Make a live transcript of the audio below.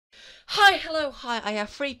Hi, I have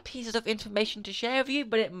 3 pieces of information to share with you,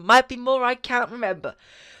 but it might be more, I can't remember.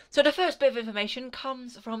 So the first bit of information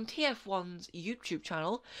comes from TF1's YouTube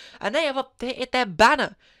channel, and they have updated their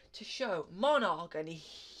banner to show Monarch, and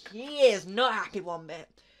he is not happy one bit.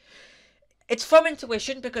 It's from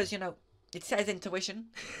Intuition, because, it says Intuition.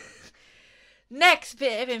 Next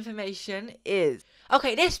bit of information is...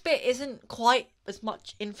 Okay, this bit isn't quite as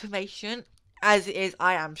much information as it is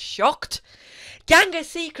I am shocked. Gang of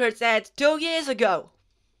Secrets aired 2 years ago.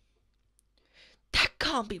 That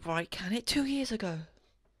can't be right, can it? 2 years ago.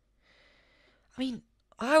 I mean,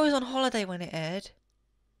 I was on holiday when it aired.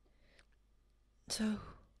 So...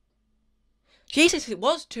 Jesus, it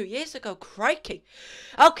was 2 years ago. Crikey.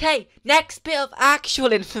 Okay, next bit of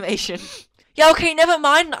actual information. Yeah, okay, never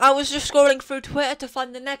mind. I was just scrolling through Twitter to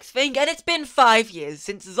find the next thing, and it's been 5 years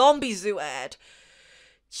since Zombie Zoo aired.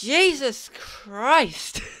 Jesus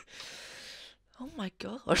Christ. Oh my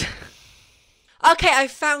god. Okay, I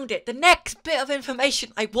found it. The next bit of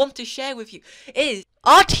information I want to share with you is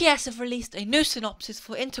RTS have released a new synopsis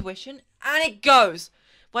for Intuition, and it goes: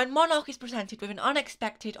 when Monarch is presented with an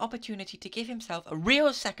unexpected opportunity to give himself a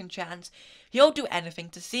real second chance, he'll do anything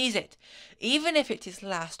to seize it, even if it's his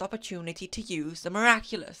last opportunity to use the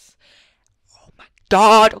Miraculous. Oh my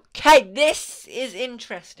god, okay, this is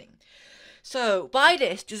interesting. So, by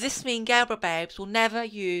this, does this mean Gabriel Babes will never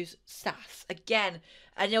use sass again,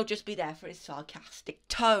 and he'll just be there for his sarcastic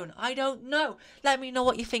tone? I don't know. Let me know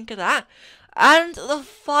what you think of that. And the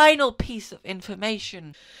final piece of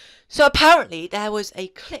information. So apparently there was a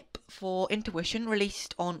clip for Intuition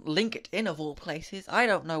released on LinkedIn of all places. I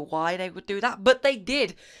don't know why they would do that, but they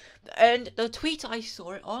did. And the tweet I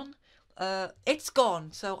saw it on, it's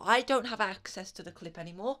gone, so I don't have access to the clip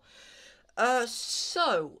anymore.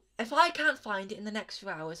 So, if I can't find it in the next few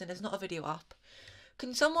hours and there's not a video up,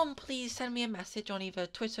 can someone please send me a message on either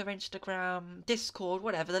Twitter, Instagram, Discord,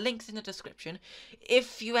 whatever, the link's in the description,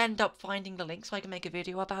 if you end up finding the link so I can make a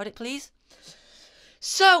video about it, please.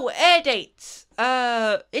 So, air dates.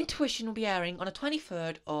 Intuition will be airing on the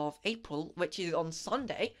 23rd of April, which is on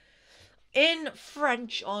Sunday, in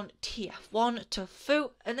French on TF1 to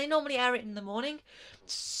Foo, and they normally air it in the morning.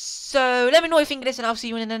 So, let me know what you think of this, and I'll see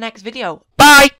you in the next video. Bye!